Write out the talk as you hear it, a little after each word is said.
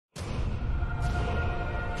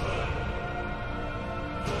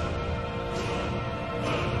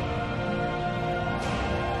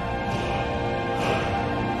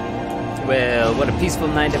Well, what a peaceful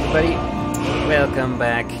night, everybody. Welcome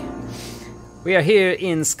back. We are here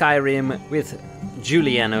in Skyrim with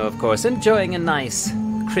Julianno, of course, enjoying a nice,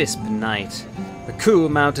 crisp night. The cool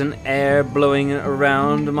mountain air blowing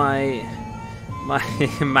around my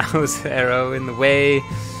mouse arrow in the way.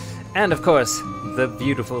 And, of course, the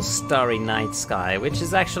beautiful starry night sky, which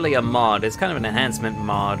is actually a mod. It's kind of an enhancement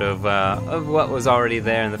mod of what was already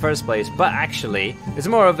there in the first place, but actually it's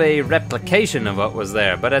more of a replication of what was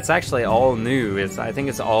there, but it's actually all new. I think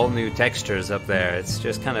it's all new textures up there. It's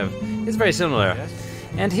just kind of, it's very similar.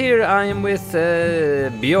 And here I am with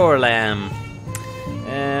Bjorlam.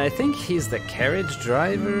 I think he's the carriage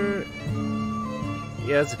driver.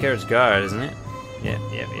 Yeah, it's the carriage guard, isn't it? Yeah.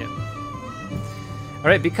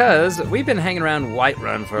 Alright, because we've been hanging around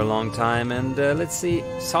Whiterun for a long time, and let's see,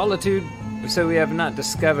 Solitude, so we have not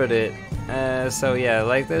discovered it. So yeah,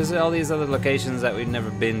 like there's all these other locations that we've never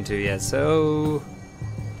been to yet, so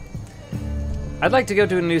I'd like to go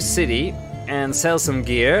to a new city and sell some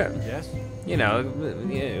gear. Yes. You know,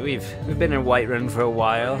 we've been in Whiterun for a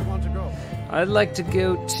while. Where do you want to go? I'd like to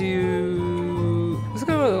go to, let's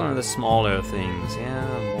go to one of the smaller things, yeah,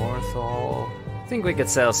 Morthal. I think we could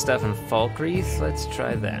sell stuff in Falkreath. Let's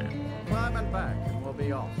try that. Climb and back, and we'll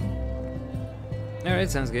be off. Alright,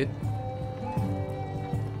 sounds good.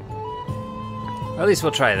 Well, at least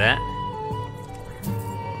we'll try that.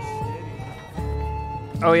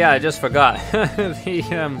 Oh yeah, I just forgot.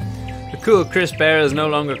 The cool crisp air is no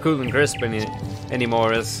longer cool and crisp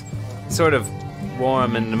anymore. It's sort of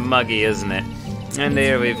warm and muggy, isn't it? And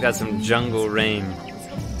there we've got some jungle rain.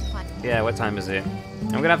 Yeah, what time is it?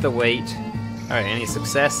 I'm gonna have to wait. Alright, any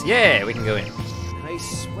success? Yeah, we can go in.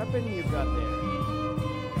 Nice weapon you got there.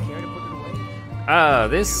 Care to put it away? Oh,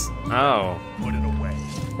 this? Oh. Put it away.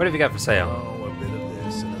 What have you got for sale? Oh, a bit of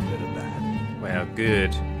this and a bit of that. Well,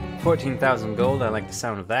 good. 14,000 gold, I like the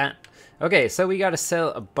sound of that. Okay, so we gotta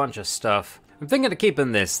sell a bunch of stuff. I'm thinking of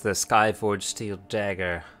keeping this, the Skyforged Steel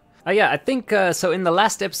Dagger. Yeah, I think, so in the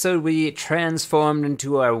last episode we transformed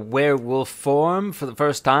into our werewolf form for the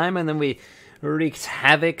first time, and then we wreaked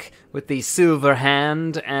havoc with the silver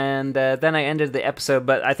hand, and then I ended the episode,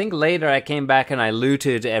 but I think later I came back and I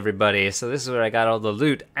looted everybody, so this is where I got all the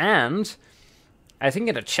loot, and I think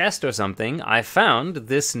in a chest or something I found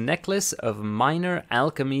this necklace of minor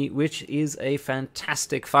alchemy, which is a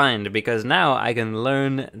fantastic find, because now I can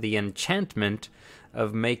learn the enchantment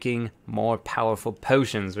of making more powerful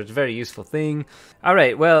potions, which is a very useful thing.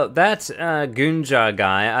 Alright, well, that Gunjar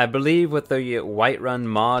guy, I believe with the Whiterun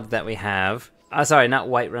mod that we have, sorry, not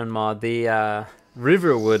Whiterun mod, the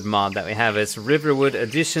Riverwood mod that we have, it's Riverwood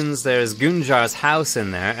Editions, there's Gunjar's house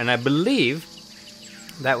in there, and I believe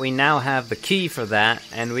that we now have the key for that,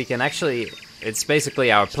 and we can actually, it's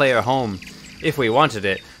basically our player home, if we wanted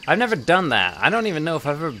it. I've never done that. I don't even know if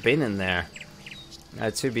I've ever been in there,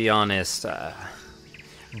 to be honest.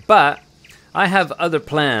 But I have other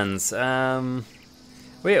plans.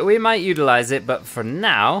 We might utilize it, but for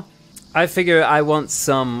now, I figure I want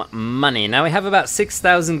some money. Now we have about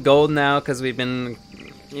 6,000 gold now because we've been,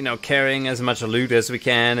 you know, carrying as much loot as we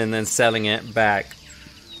can and then selling it back.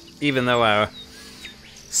 Even though our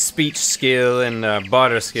speech skill and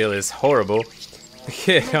barter skill is horrible, we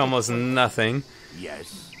get almost nothing.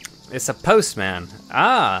 Yes. It's a postman.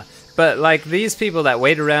 Ah. But like these people that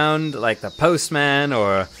wait around, like the postman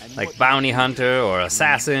or like bounty hunter or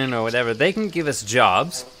assassin or whatever, they can give us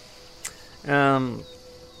jobs, and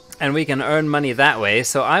we can earn money that way.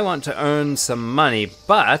 So I want to earn some money,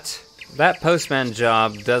 but that postman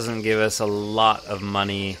job doesn't give us a lot of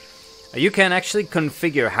money. You can actually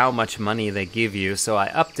configure how much money they give you, so I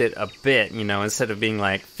upped it a bit, you know, instead of being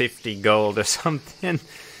like 50 gold or something.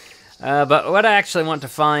 But what I actually want to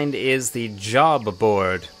find is the job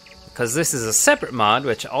board, because this is a separate mod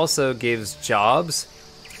which also gives jobs.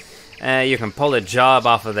 You can pull a job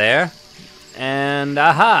off of there, and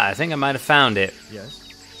aha, I think I might have found it. Yes.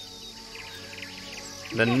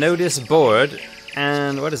 The notice board,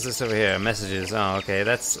 and what is this over here? Messages. Oh, okay,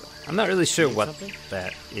 that's, I'm not really sure what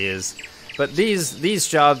that is, but these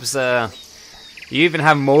jobs, you even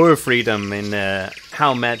have more freedom in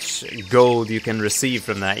how much gold you can receive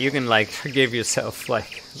from that. You can like give yourself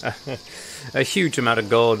like a huge amount of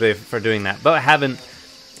gold for doing that, but I haven't.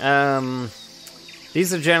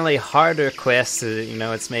 These are generally harder quests, you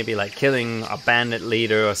know, it's maybe like killing a bandit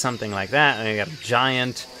leader or something like that, and you got a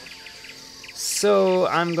giant. So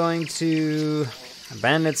I'm going to...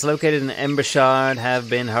 Bandits located in Embershard have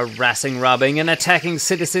been harassing, robbing, and attacking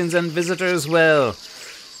citizens and visitors. Well,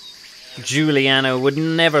 Julianno would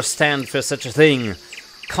never stand for such a thing.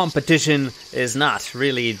 competition is not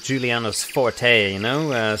really Julianno's forte, you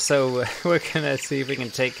know? So we're gonna see if we can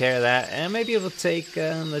take care of that. And maybe we'll take,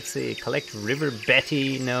 let's see, collect River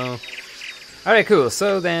Betty, no. Alright, cool.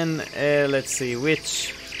 So then, let's see,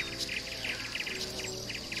 which...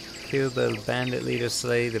 Kill the bandit leader,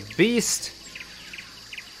 slay the beast.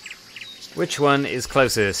 Which one is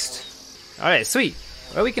closest? Alright, sweet.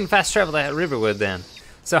 Well, we can fast travel that Riverwood then.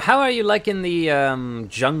 So how are you liking the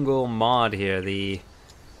jungle mod here? The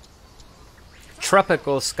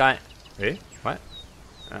tropical sky... Eh? What?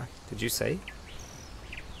 Did you say?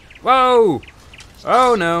 Whoa!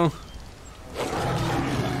 Oh no!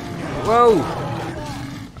 Whoa!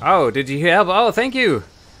 Oh, did you help? Oh, thank you!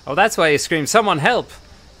 Oh, that's why you screamed, someone help!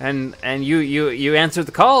 And you answered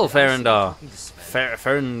the call, Ferendar.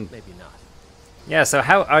 Maybe not. Yeah, so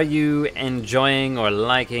how are you enjoying or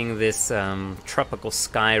liking this tropical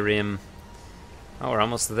Skyrim? Oh, we're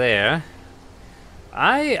almost there.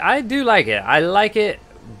 I do like it. I like it,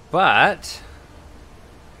 but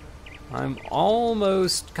I'm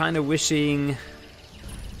almost kind of wishing...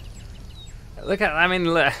 Look at, I mean,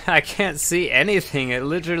 I can't see anything. It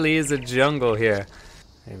literally is a jungle here.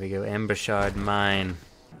 There we go, Ember Shard Mine.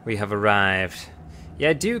 We have arrived. Yeah,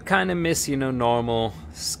 I do kind of miss, you know, normal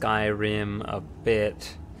Skyrim a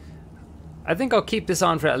bit. I think I'll keep this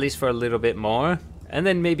on for at least for a little bit more. And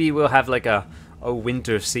then maybe we'll have like a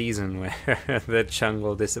winter season where the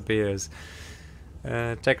jungle disappears.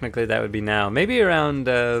 Technically that would be now. Maybe around,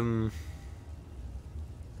 I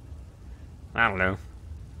don't know.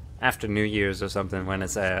 After New Year's or something when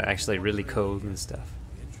it's actually really cold and stuff.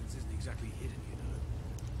 The entrance isn't exactly hidden, you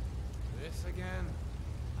know. This again?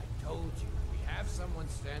 I told you, we have someone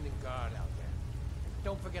standing guard out there. And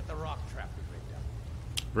don't forget the rock trap we rigged up.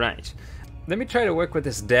 Right. Let me try to work with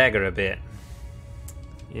this dagger a bit.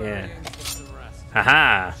 Yeah.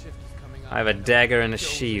 Haha! I have a dagger and a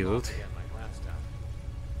shield.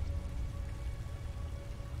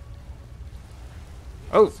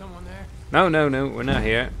 Oh! Someone there? No, we're not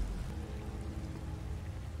here.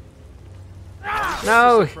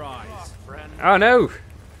 No! Oh no!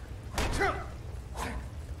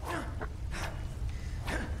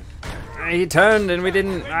 He turned and we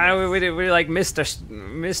didn't. We like missed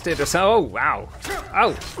it or so. Oh wow!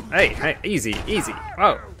 Oh, hey, easy.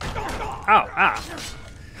 Oh,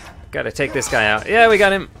 Gotta take this guy out. Yeah, we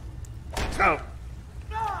got him.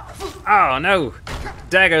 Oh no!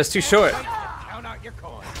 Dagger's too short. Count out your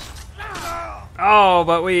coin. Oh,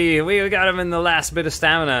 but we got him in the last bit of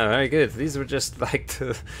stamina. Very good. These were just like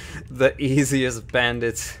the easiest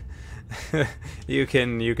bandits you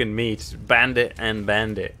can meet. Bandit and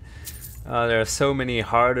bandit. There are so many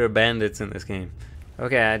harder bandits in this game.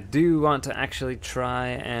 Okay, I do want to actually try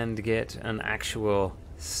and get an actual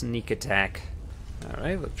sneak attack.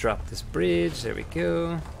 Alright, we'll drop this bridge. There we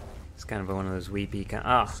go. It's kind of one of those weepy kind.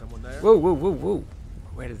 Ah. Whoa.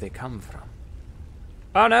 Where did they come from?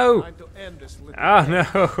 Oh no! Oh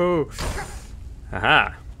no!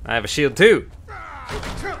 Haha! I have a shield too!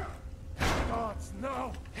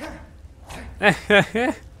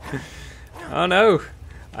 Oh no!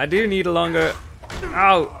 I do need a longer...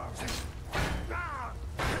 Ow!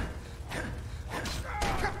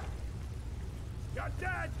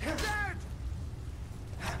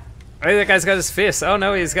 Hey, that guy's got his fist. Oh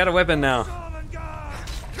no, he's got a weapon now.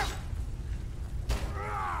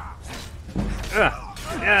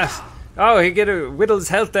 Yes. Oh, he whittled his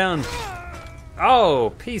health down.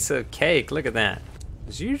 Oh, piece of cake. Look at that.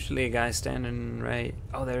 There's usually a guy standing right...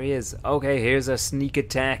 Oh, there he is. Okay, here's a sneak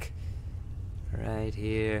attack. Right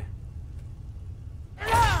here.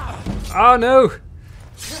 Oh, no.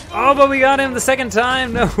 Oh, but we got him the second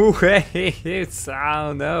time. No way.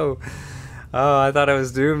 Oh, no. Oh, I thought I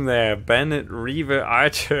was doomed there. Bennett Reaver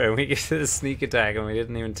Archer. We get a sneak attack and we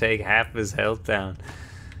didn't even take half of his health down.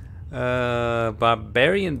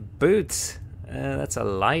 Barbarian boots. That's a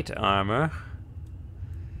light armor.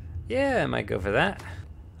 Yeah, I might go for that.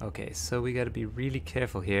 Okay, so we gotta be really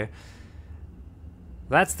careful here.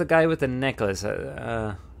 That's the guy with the necklace.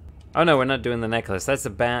 Oh no, we're not doing the necklace. That's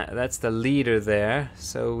the leader there.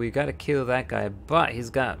 So we gotta kill that guy. But he's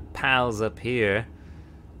got pals up here.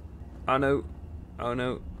 Oh no! Oh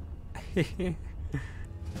no!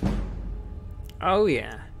 Oh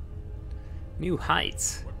yeah! New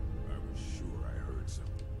heights.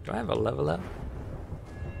 Do I have a level up?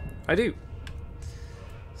 I do.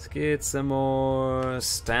 Let's get some more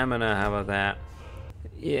stamina. How about that?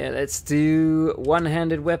 Yeah, let's do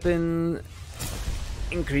one-handed weapon.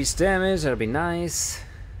 Increased damage. That'll be nice.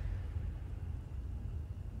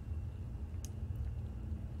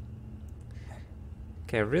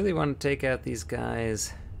 Okay, I really want to take out these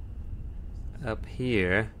guys. up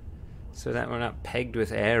here so that we're not pegged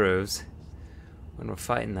with arrows when we're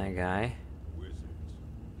fighting that guy. Wizards.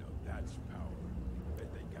 Now that's power.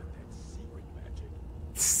 Bet they got that secret magic.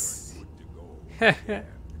 Good to go. Yeah.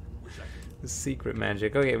 Wish I could The secret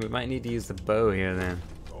magic. Okay, we might need to use the bow here then.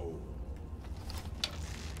 go.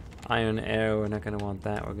 Iron arrow, we're not going to want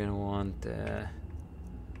that. We're going to want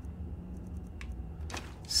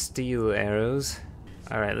steel arrows.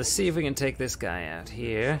 Alright, let's see if we can take this guy out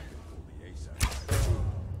here.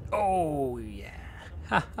 Oh, yeah.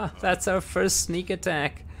 Haha, that's our first sneak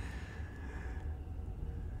attack.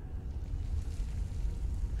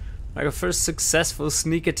 Like a first successful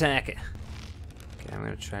sneak attack. Okay, I'm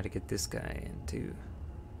gonna try to get this guy in too.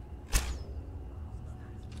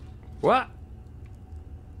 What?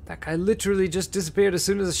 That guy literally just disappeared as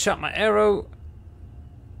soon as I shot my arrow.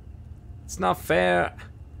 It's not fair.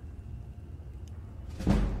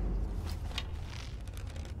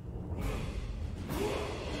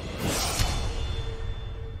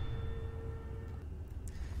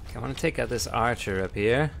 Okay, I want to take out this archer up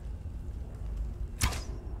here.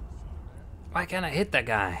 Why can't I hit that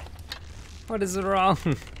guy? What is wrong?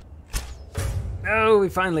 Oh, we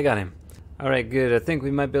finally got him. Alright, good. I think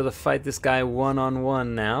we might be able to fight this guy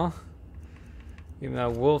one-on-one now. Give him a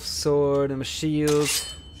wolf sword and my shield.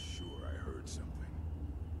 Sure, I heard something.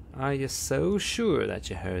 Are you so sure that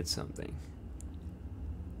you heard something?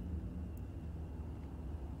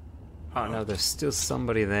 Oh no, there's still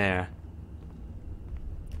somebody there.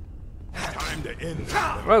 Time to end this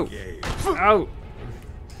Whoa! game. Oh!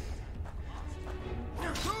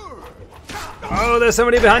 Oh, there's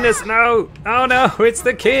somebody behind us! No! Oh no, it's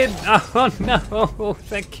the kid! Oh no,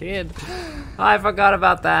 the kid! I forgot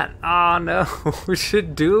about that. Oh no, we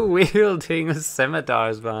should do wielding with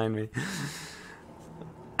scimitars behind me.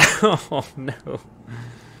 Oh no.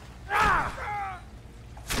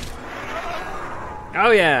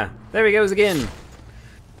 Oh yeah, there he goes again.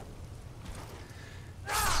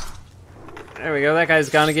 There we go, that guy's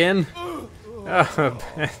gone again. Oh,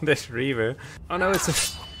 Bandit Reaver. Oh no,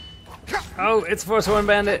 it's a... Oh, it's Force 1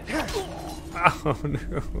 Bandit. Oh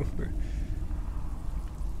no.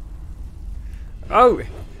 Oh,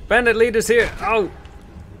 Bandit leader's here. Oh.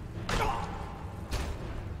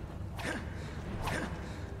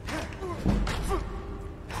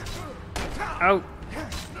 Oh.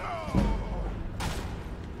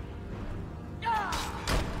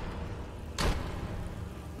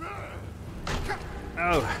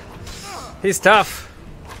 Oh. He's tough.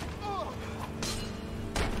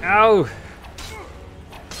 Ow!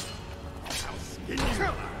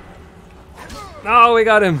 Oh, we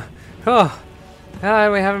got him! Oh,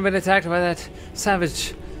 we haven't been attacked by that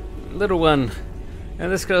savage little one.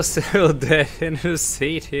 And this girl's still dead in her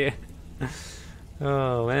seat here.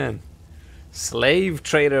 Oh, man. Slave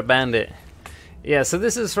Trader Bandit. Yeah, so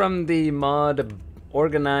this is from the mod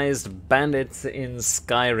Organized Bandits in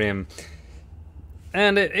Skyrim.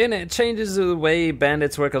 And it changes the way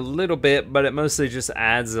bandits work a little bit, but it mostly just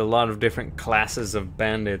adds a lot of different classes of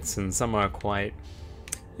bandits, and some are quite,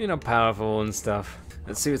 you know, powerful and stuff.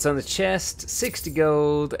 Let's see what's on the chest. 60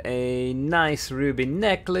 gold, a nice ruby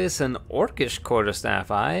necklace, an orcish quarterstaff.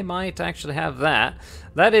 I might actually have that.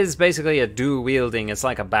 That is basically a dual wielding. It's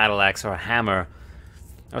like a battle axe or a hammer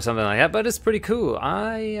or something like that, but it's pretty cool.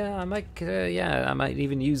 I might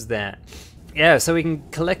even use that. Yeah, so we can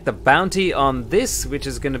collect the bounty on this, which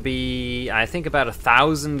is going to be, I think, about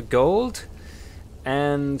 1,000 gold.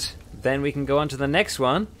 And then we can go on to the next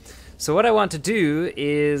one. So what I want to do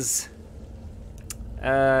is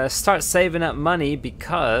start saving up money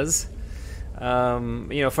because,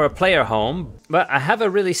 you know, for a player home. But I have a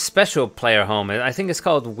really special player home. I think it's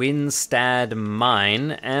called Winstad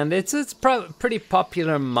Mine, and it's pretty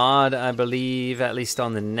popular mod, I believe, at least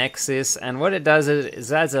on the Nexus. And what it does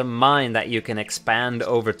is adds a mine that you can expand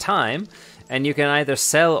over time, and you can either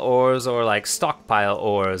sell ores or like stockpile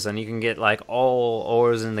ores, and you can get like all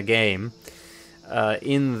ores in the game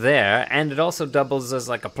in there. And it also doubles as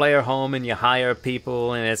like a player home, and you hire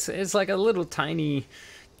people, and it's like a little tiny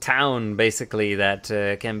town basically that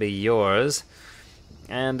can be yours.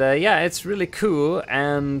 And yeah, it's really cool,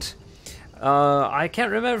 and I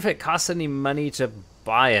can't remember if it costs any money to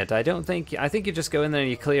buy it. I think you just go in there and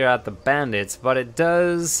you clear out the bandits, but it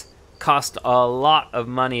does cost a lot of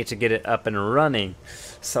money to get it up and running.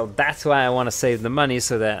 So that's why I want to save the money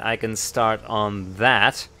so that I can start on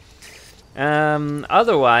that.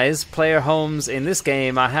 Otherwise, player homes in this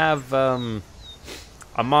game, I have a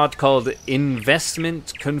mod called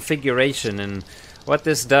Investment Configuration, and what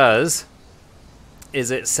this does is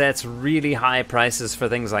it sets really high prices for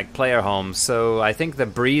things like player homes. So I think the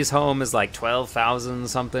Breeze home is like 12,000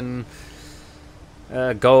 something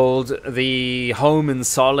gold. The home in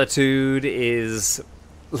Solitude is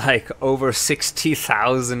like over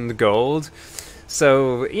 60,000 gold.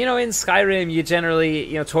 So, you know, in Skyrim, you generally,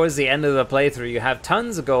 you know, towards the end of the playthrough, you have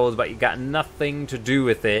tons of gold, but you got nothing to do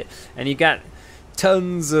with it. And you got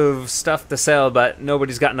tons of stuff to sell, but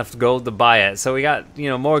nobody's got enough gold to buy it. So we got, you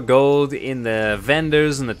know, more gold in the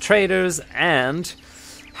vendors and the traders, and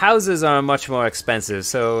houses are much more expensive.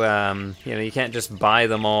 So, you know, you can't just buy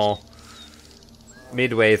them all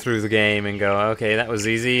midway through the game and go, okay, that was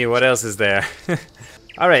easy, what else is there?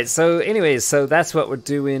 Alright, so anyways, so that's what we're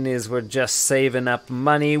doing, is we're just saving up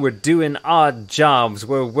money, we're doing odd jobs,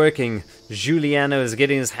 we're working. Julianno is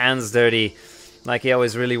getting his hands dirty, like he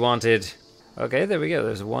always really wanted. Okay, there we go,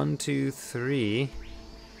 there's 1, 2, 3.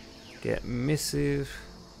 Get missive,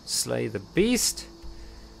 slay the beast,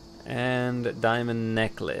 and diamond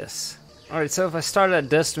necklace. Alright, so if I start at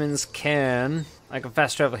Dustman's Cairn, I can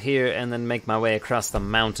fast travel here and then make my way across the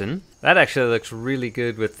mountain. That actually looks really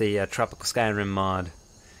good with the Tropical Skyrim mod.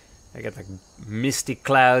 I got like misty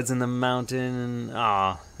clouds in the mountain,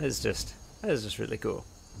 and that's just really cool.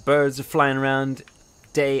 Birds are flying around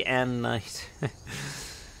day and night.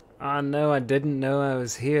 Oh no, I didn't know I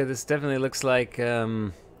was here. This definitely looks like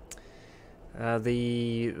the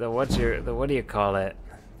what do you call it?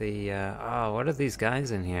 The what are these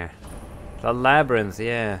guys in here? The labyrinth,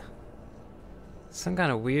 yeah. Some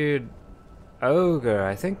kind of weird ogre.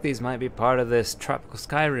 I think these might be part of this Tropical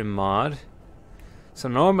Skyrim mod. So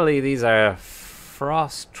normally these are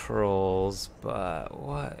frost trolls, but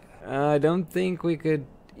what? I don't think we could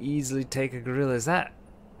easily take a gorilla. Is that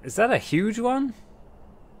a huge one?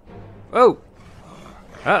 Oh!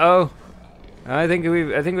 Uh-oh. I think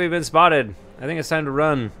we've been spotted. I think it's time to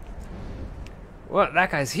run. What?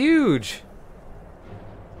 That guy's huge.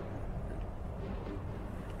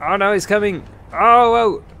 Oh no, he's coming. Oh,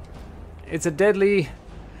 whoa. It's a deadly...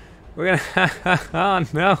 We're gonna... Oh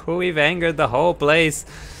no, we've angered the whole place.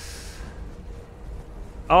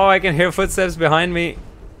 Oh, I can hear footsteps behind me.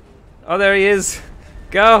 Oh, there he is.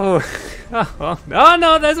 Go. Oh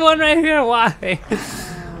no, there's one right here. Why?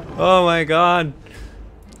 Oh my god.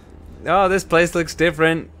 Oh, this place looks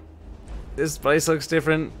different. This place looks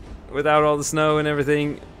different without all the snow and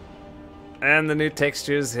everything. And the new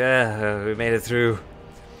textures. Yeah, we made it through.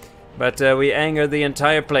 But we angered the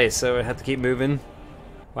entire place, so we have to keep moving.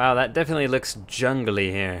 Wow, that definitely looks jungly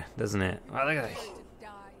here, doesn't it? Wow, look at that.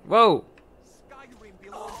 Whoa!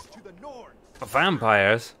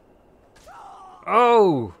 Vampires?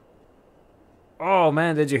 Oh! Oh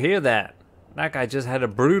man, did you hear that? That guy just had a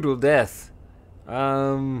brutal death.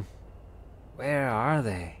 Where are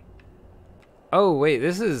they? Oh wait,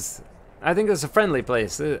 this is... I think it's a friendly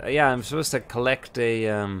place. Yeah, I'm supposed to collect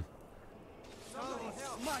a,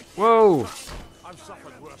 Whoa!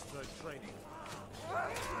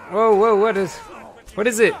 Whoa, whoa, what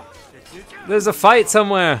is it? There's a fight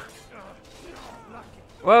somewhere.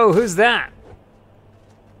 Whoa, who's that?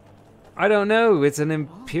 I don't know, it's an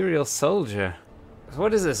Imperial soldier.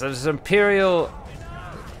 What is this? There's an Imperial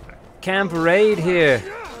camp raid here.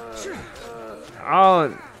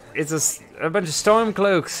 Oh, it's a bunch of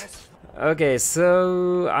Stormcloaks. Okay,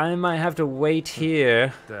 so I might have to wait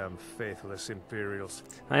here. Damn faithless Imperials.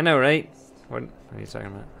 I know, right? What are you talking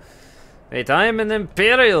about? Wait, I am an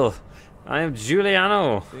Imperial. I am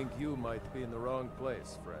Julianno. I think you might be in the wrong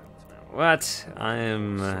place, friend. What? I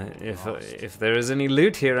am. If there is any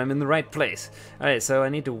loot here, I'm in the right place. All right, so I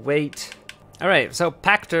need to wait. All right, so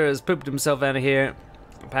Pactor has pooped himself out of here.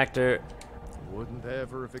 Pactor. Wouldn't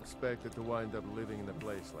ever have expected to wind up living in a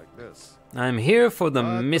place like this. I'm here for the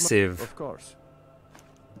missive. Of course.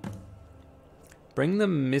 Bring the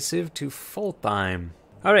missive to Fultheim.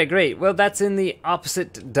 Alright, great. Well, that's in the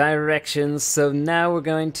opposite direction. So now we're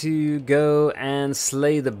going to go and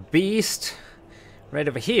slay the beast. Right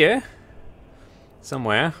over here.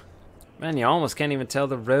 Somewhere. Man, you almost can't even tell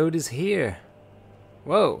the road is here.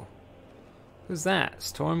 Whoa. Who's that?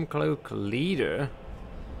 Stormcloak leader?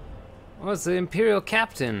 Oh, it's the Imperial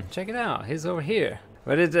captain. Check it out. He's over here.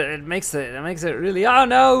 But it makes it really... Oh,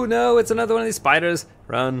 no, no. It's another one of these spiders.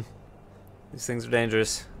 Run. These things are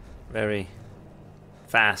dangerous. Very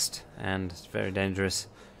fast and very dangerous.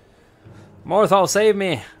 Morthal, save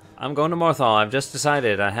me. I'm going to Morthal. I've just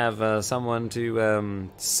decided. I have someone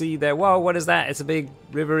to see there. Whoa, what is that? It's a big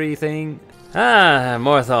rivery thing. Ah,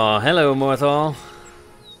 Morthal. Hello, Morthal.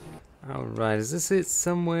 Alright, is this it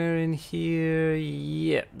somewhere in here?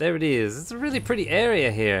 Yeah, there it is. It's a really pretty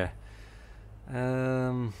area here.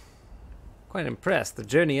 Quite impressed. The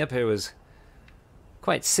journey up here was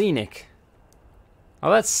quite scenic.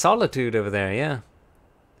 Oh, that's Solitude over there, yeah.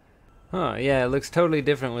 Huh, yeah, it looks totally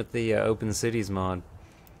different with the Open Cities mod.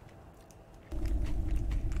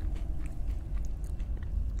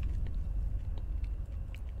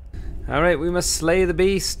 Alright, we must slay the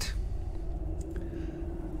beast.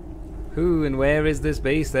 Who and where is this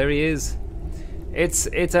beast? There he is.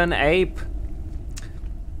 It's an ape.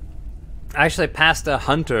 I actually passed a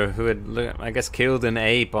hunter who had, I guess, killed an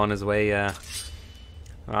ape on his way, I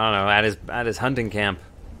don't know, at his hunting camp.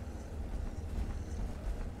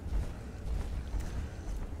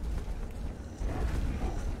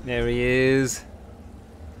 There he is.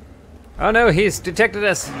 Oh no, he's detected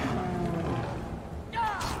us.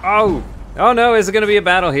 Oh! Oh no, is it gonna be a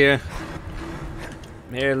battle here?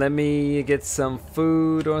 Here, let me get some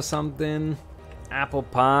food or something. Apple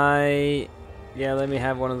pie. Yeah, let me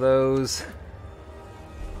have one of those.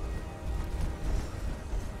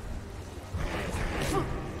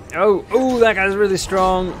 Oh, oh, that guy's really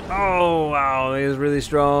strong. Oh, wow, he's really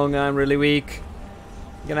strong. I'm really weak.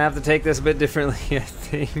 I'm gonna have to take this a bit differently, I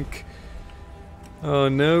think. Oh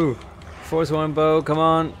no. Force one bow, come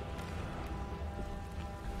on.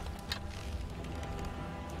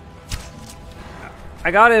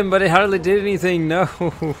 I got him, but it hardly did anything. No,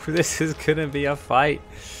 this is gonna be a fight.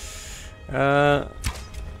 Oh,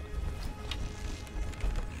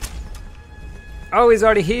 he's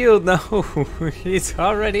already healed. No, he's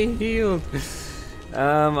already healed.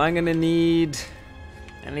 I'm gonna need.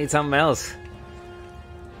 I need something else.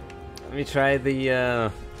 Let me try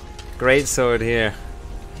the great sword here.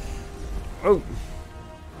 Oh,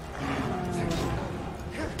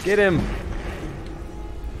 get him!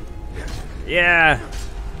 Yeah.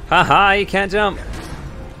 Haha, he can't jump.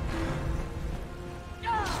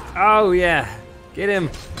 Oh yeah, get him.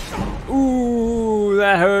 Ooh,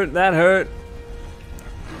 that hurt, that hurt.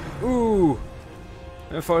 Ooh.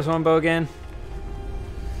 Let me force one bow again.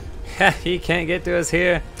 He can't get to us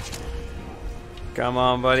here. Come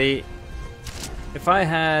on, buddy. If I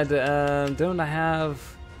had, don't I have...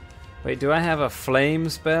 Wait, do I have a flame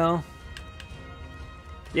spell?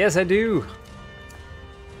 Yes, I do.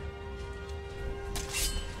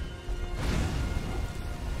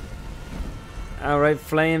 Alright,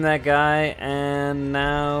 flame that guy, and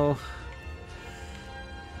now...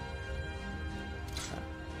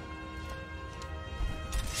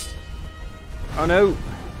 Oh no!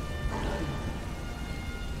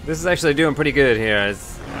 This is actually doing pretty good here.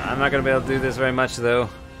 I'm not gonna be able to do this very much though.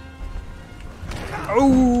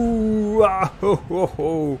 Oh!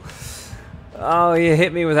 Oh, you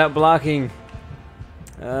hit me without blocking.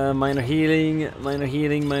 Minor healing, minor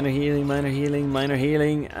healing, minor healing, minor healing, minor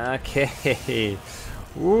healing. Okay.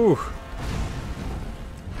 Woo.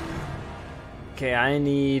 Okay, I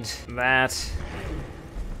need that.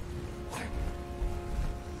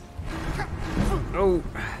 Oh.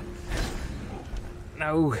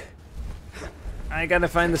 No. I gotta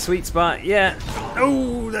find the sweet spot. Yeah.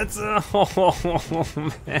 Oh, that's oh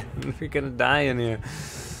man, we're gonna die in here.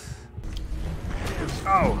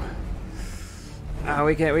 Oh. Oh,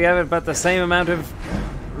 we have about the same amount of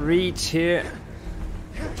reach here.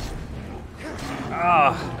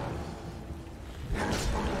 Oh.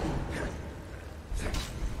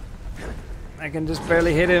 I can just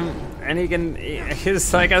barely hit him, and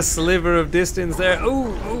he's like a sliver of distance there.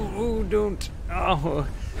 Oh, oh, oh, don't. Oh,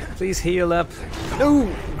 please heal up.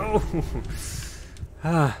 Oh, oh.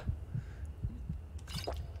 Ah.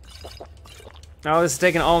 Oh, this is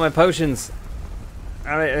taking all my potions.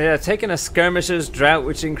 Alright, yeah, taking a skirmisher's drought,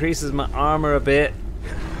 which increases my armor a bit.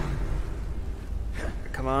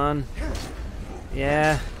 Come on.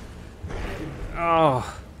 Yeah.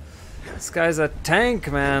 Oh. This guy's a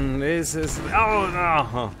tank, man. This is... Oh,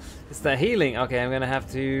 no. It's the healing. Okay, I'm gonna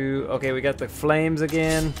have to... Okay, we got the flames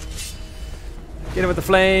again. Get him with the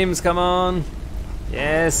flames, come on.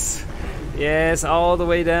 Yes. Yes, all the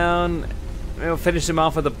way down. We'll finish him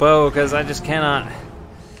off with a bow, because I just cannot...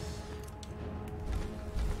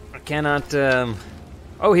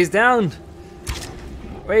 Oh, he's down!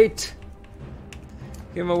 Wait!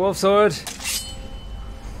 Give him a wolf sword.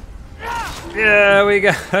 Yeah, we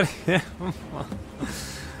got him!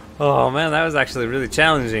 Oh man, that was actually really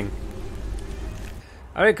challenging.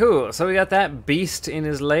 Alright, cool. So we got that beast in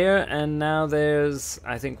his lair, and now there's,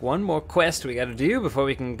 I think, one more quest we gotta do before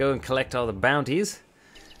we can go and collect all the bounties.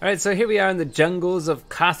 Alright, so here we are in the jungles of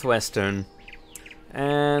Cothwestern.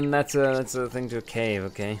 And that's a thing to a cave,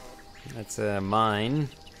 okay? That's a mine.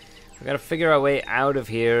 We gotta figure our way out of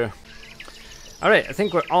here. Alright, I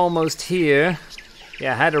think we're almost here.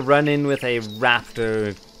 Yeah, I had a run-in with a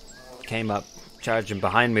raptor. Came up charging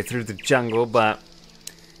behind me through the jungle, but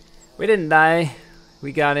we didn't die.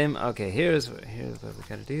 We got him. Okay, here's what we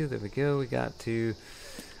gotta do. There we go. We got to...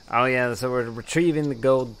 Oh yeah, so we're retrieving the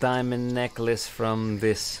gold diamond necklace from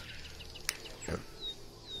this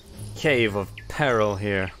cave of peril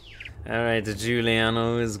here. Alright, the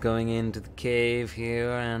Julianno is going into the cave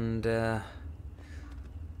here, and a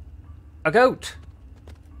goat!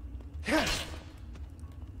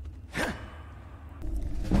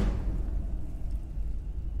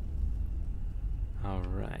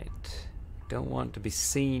 Alright. Don't want to be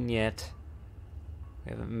seen yet. We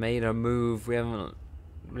haven't made our move. We haven't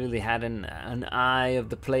really had an eye of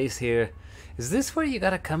the place here. Is this where you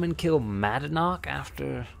gotta come and kill Madanok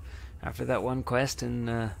after that one quest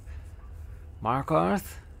in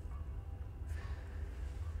Markarth?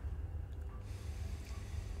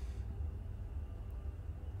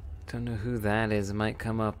 Don't know who that is. It might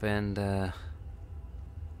come up and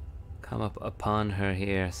come up upon her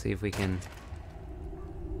here. See if we can.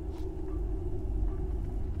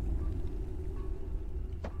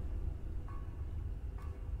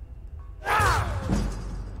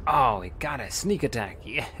 Oh, we got a sneak attack.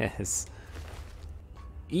 Yes.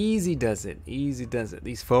 Easy does it. Easy does it.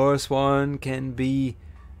 These Forsworn can be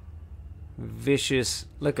vicious.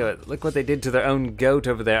 Look what they did to their own goat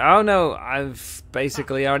over there. Oh no, I've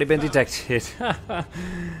basically already been detected.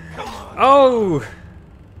 Oh!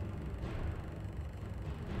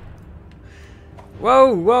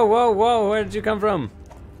 Whoa, whoa, whoa, whoa, where did you come from?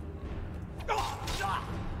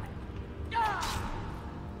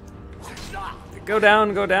 Go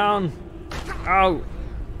down, go down. Oh.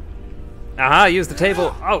 Aha, use the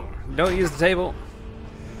table. Oh, don't use the table.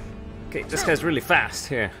 Okay, this guy's really fast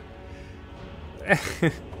here.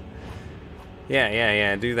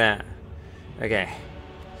 Yeah, do that. Okay.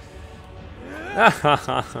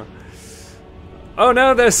 Oh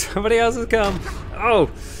no, there's somebody else has come. Oh,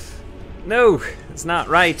 no, it's not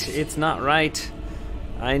right. It's not right.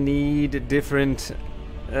 I need different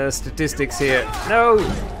statistics here. No.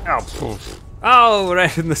 Oh, oh,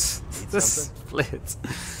 right in the split.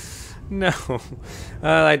 No.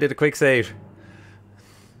 I did a quick save.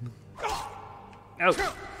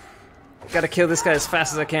 Oh. Gotta kill this guy as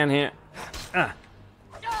fast as I can here. Ah.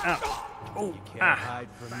 Oh. Oh. Ah.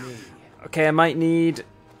 Okay, I might need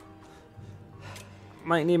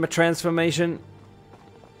my transformation.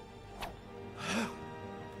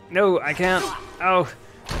 No, I can't. Oh.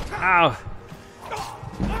 Ow.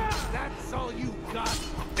 That's all you got.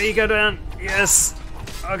 There you go down. Yes.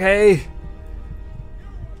 Okay.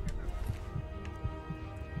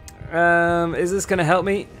 Is this gonna help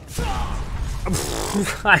me?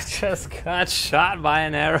 I just got shot by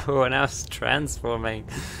an arrow when I was transforming.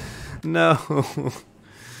 No.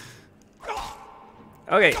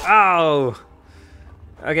 Okay. Ow.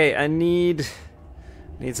 Okay, I need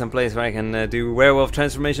some place where I can do werewolf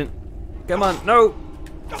transformation. Come on. No.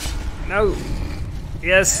 No.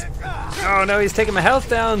 Yes. Oh no, he's taking my health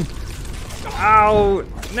down. Ow.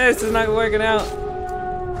 This is not working out.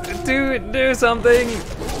 Do something.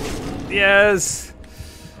 Yes.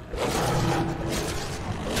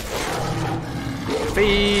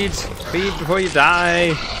 Feed before you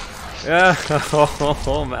die.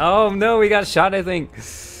 Oh no, we got shot, I think.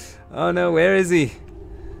 Oh no, where is he?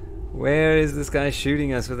 Where is this guy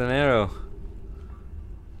shooting us with an arrow?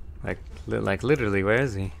 Like literally, where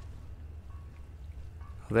is he?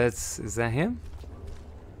 Is that him?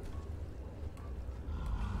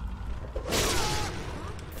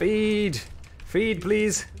 Feed,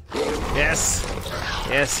 please. Yes.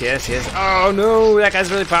 Oh no, that guy's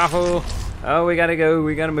really powerful. Oh, we gotta go,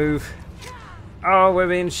 we gotta move. Oh, we're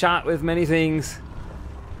being shot with many things.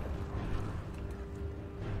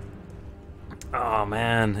 Oh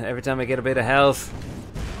man, every time I get a bit of health.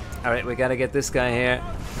 Alright, we gotta get this guy here.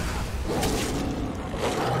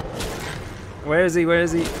 Where is he?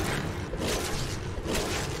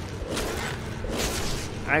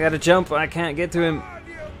 I gotta jump, I can't get to him.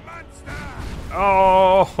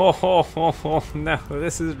 Oh, no,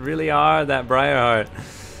 this is really hard, that Briarheart.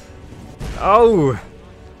 Oh!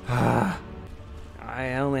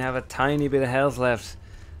 I only have a tiny bit of health left.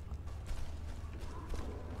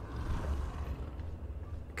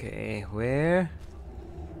 Okay, where?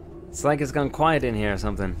 It's like it's gone quiet in here or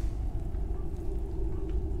something.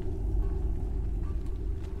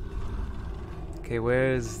 Okay,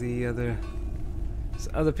 where's the other... There's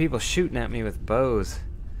other people shooting at me with bows.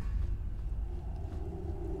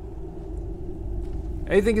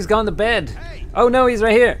 I think he's gone to bed. Hey. Oh no, he's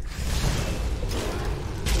right here.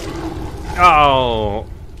 Oh.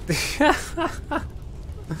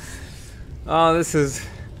 Oh, this is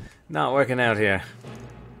not working out here.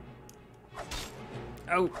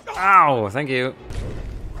 Oh, ow, thank you.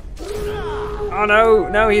 Oh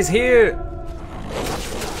no, he's here.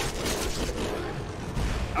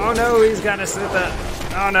 Oh no, he's got us with the...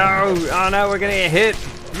 Oh no, we're gonna get hit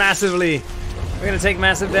massively. We're gonna take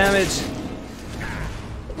massive damage.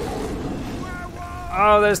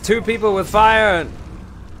 Oh, there's 2 people with fire.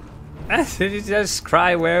 Did you just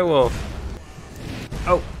cry werewolf?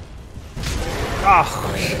 Oh. Oh.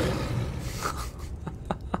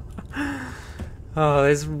 Oh,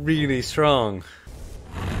 that's really strong.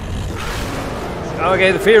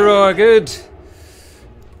 Okay, the fear roar, good.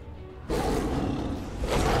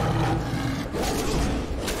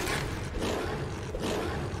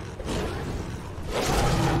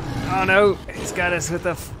 Oh no, he's got us with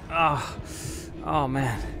the... Oh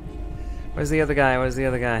man. Where's the other guy? Where's the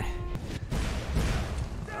other guy?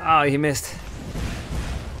 Oh, he missed.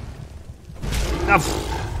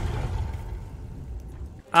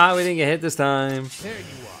 Ah, we didn't get hit this time. There you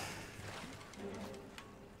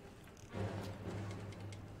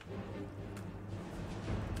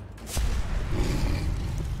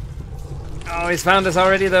are. Oh, he's found us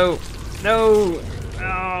already though. No.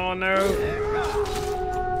 Oh no.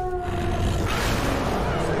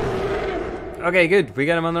 Okay, good. We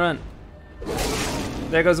got him on the run.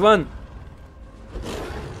 There goes 1.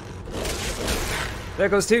 There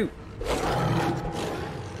goes 2.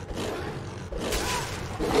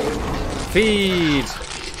 Feed!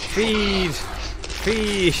 Feed!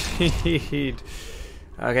 Feed!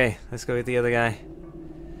 Okay, let's go with the other guy.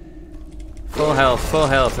 Full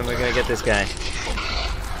health, and we're gonna get this guy.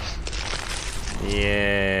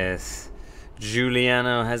 Yes.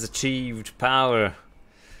 Julianno has achieved power.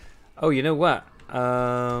 Oh, you know what?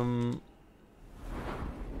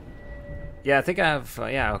 Yeah, I think I have...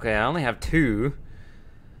 yeah, okay, I only have 2.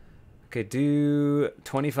 Okay, do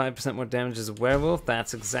 25% more damage as a werewolf.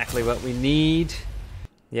 That's exactly what we need.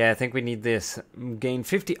 Yeah, I think we need this. Gain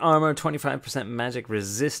 50 armor, 25% magic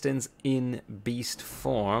resistance in beast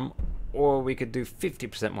form. Or we could do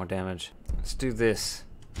 50% more damage. Let's do this.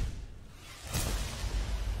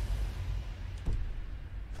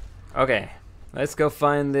 Okay, let's go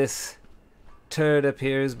find this turd up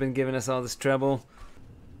here who's been giving us all this trouble.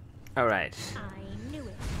 Alright. I knew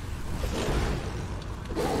it.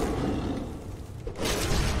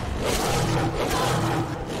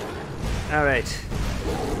 Alright.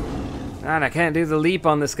 Man, I can't do the leap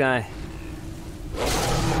on this guy.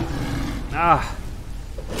 Ah.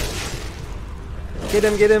 Get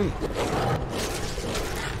him, get him.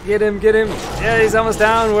 Get him, get him. Yeah, he's almost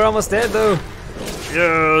down. We're almost dead though.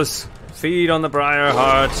 Yes. Feed on the briar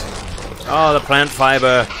heart. Oh, the plant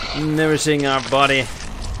fiber nourishing our body.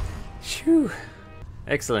 Phew.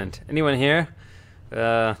 Excellent. Anyone here?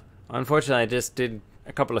 Unfortunately, I just did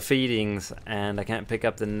a couple of feedings and I can't pick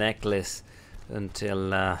up the necklace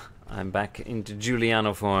until I'm back into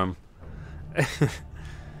Julianno form.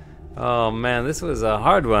 Oh man, this was a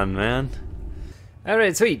hard one, man.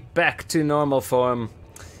 Alright, sweet. Back to normal form.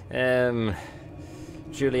 Julianno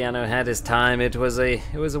had his time. It was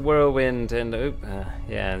a whirlwind, and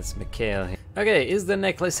yeah, it's Mikhail here. Okay, is the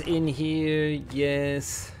necklace in here?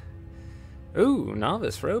 Yes. Ooh,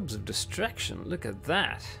 novice robes of distraction. Look at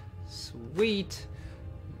that. Sweet.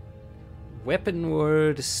 Weapon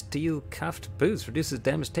word, steel cuffed boots reduces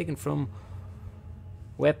damage taken from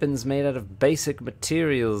weapons made out of basic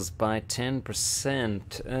materials by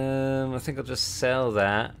 10%. I think I'll just sell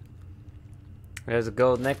that. There's a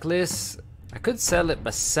gold necklace. I could sell it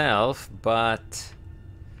myself, but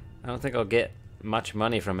I don't think I'll get much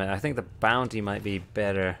money from it. I think the bounty might be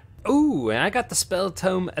better. Ooh, and I got the spell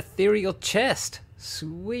tome ethereal chest.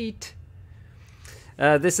 Sweet.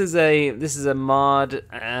 This is a mod.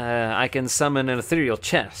 I can summon an ethereal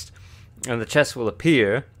chest, and the chest will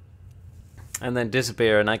appear and then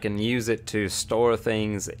disappear, and I can use it to store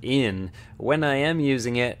things in. When I am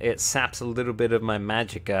using it, it saps a little bit of my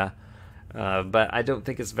magicka, but I don't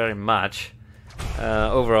think it's very much.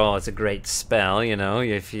 Overall, it's a great spell. You know,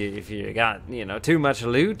 if you got too much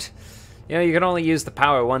loot, you can only use the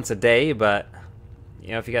power once a day, but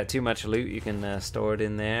if you got too much loot, you can store it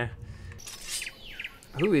in there.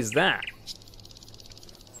 Who is that?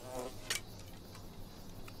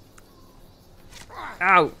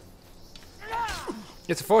 Ow!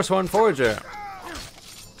 It's a Forsworn Forager.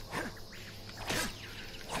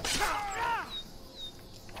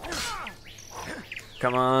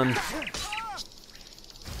 Come on.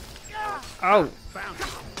 Oh!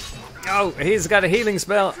 Oh, he's got a healing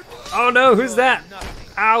spell. Oh no, who's that?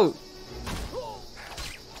 Ow!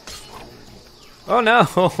 Oh no!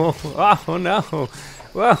 Oh no!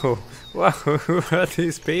 Whoa! Whoa! Who are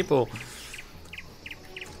these people?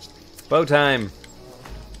 Bow time.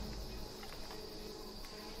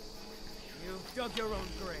 You've dug your own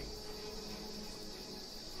grave.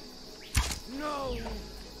 No!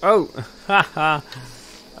 Oh, haha.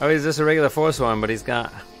 Oh, he's just a regular force one, but he's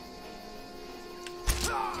got...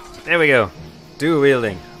 There we go. Dual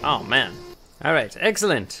wielding. Oh, man. Alright,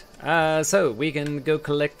 excellent. So, we can go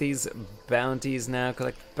collect these bounties now.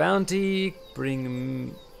 Collect bounty.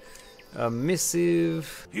 Bring a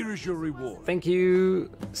missive. Here is your reward. Thank you.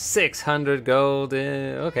 600 gold.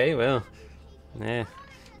 Okay, well. Yeah.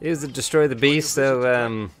 It was to destroy the beast,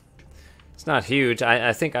 so it's not huge.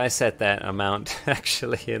 I think I set that amount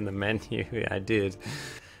actually in the menu. I did.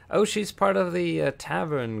 Oh, she's part of the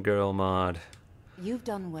Tavern Girl mod. You've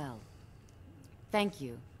done well. Thank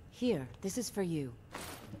you. Here, this is for you.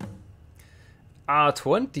 Ah,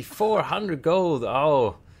 2,400 gold.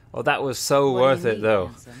 Oh, that was so worth it,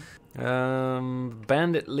 though.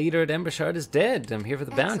 Bandit leader at Embershard is dead. I'm here for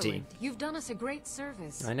the bounty. You've done us a great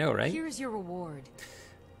service. I know, right? Here's your reward.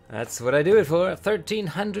 That's what I do it for.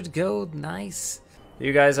 1,300 gold. Nice.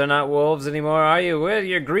 You guys are not wolves anymore, are you? Where are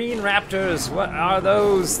your green raptors? What are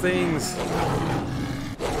those things?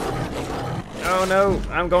 Oh no,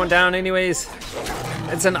 I'm going down anyways.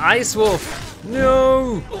 It's an ice wolf.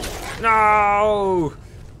 No! No!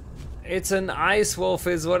 It's an ice wolf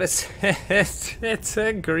is what it says. It's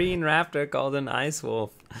a green raptor called an ice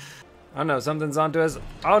wolf. Oh no, something's onto us.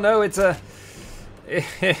 Oh no, it's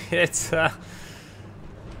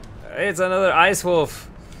another ice wolf.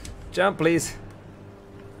 Jump, please.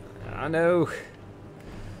 Oh no.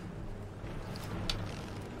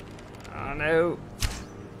 Oh no.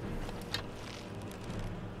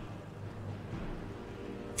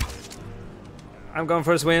 I'm going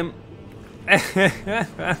for a swim.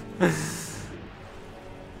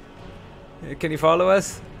 Can you follow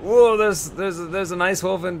us? Whoa, there's an ice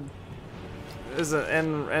wolf and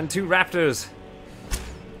and two raptors.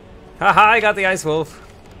 Haha, I got the ice wolf.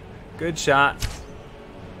 Good shot.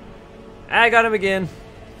 I got him again.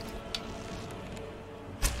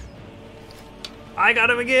 I got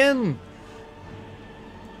him again.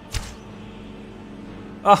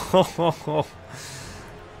 Oh,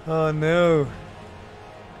 oh no.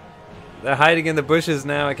 They're hiding in the bushes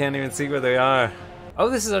now. I can't even see where they are.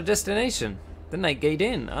 Oh, this is our destination. The Night Gate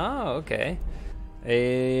Inn. Oh, okay.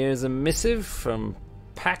 Here's a missive from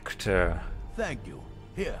Pactor. Thank you.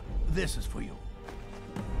 Here, this is for you.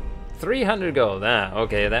 300 gold. Ah,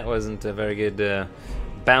 okay, that wasn't a very good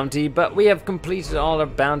bounty, but we have completed all our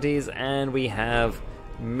bounties and we have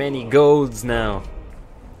many golds now.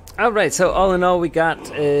 Alright, so all in all we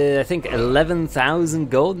got, I think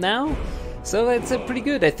 11,000 gold now. So that's pretty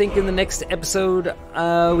good. I think in the next episode,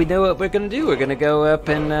 we know what we're going to do. We're going to go up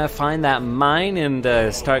and find that mine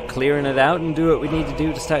and start clearing it out and do what we need to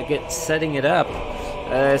do to start setting it up.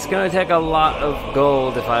 It's going to take a lot of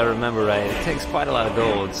gold, if I remember right. It takes quite a lot of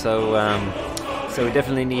gold, so so we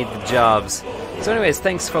definitely need the jobs. So anyways,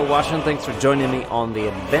 thanks for watching. Thanks for joining me on the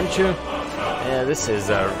adventure. This is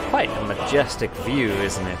quite a majestic view,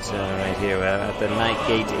 isn't it? Right here at the Night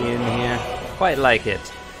Gate Inn here. Quite like it.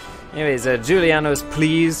 Anyways, Julianno's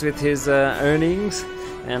pleased with his earnings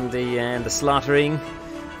and the slaughtering,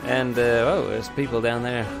 and oh, there's people down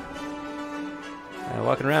there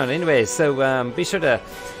walking around. Anyways, so be sure to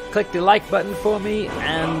click the like button for me,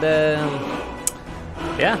 and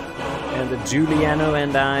yeah, and Julianno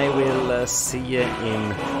and I will see you in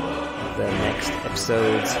the next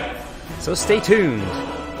episodes. So stay tuned,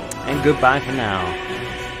 and goodbye for now.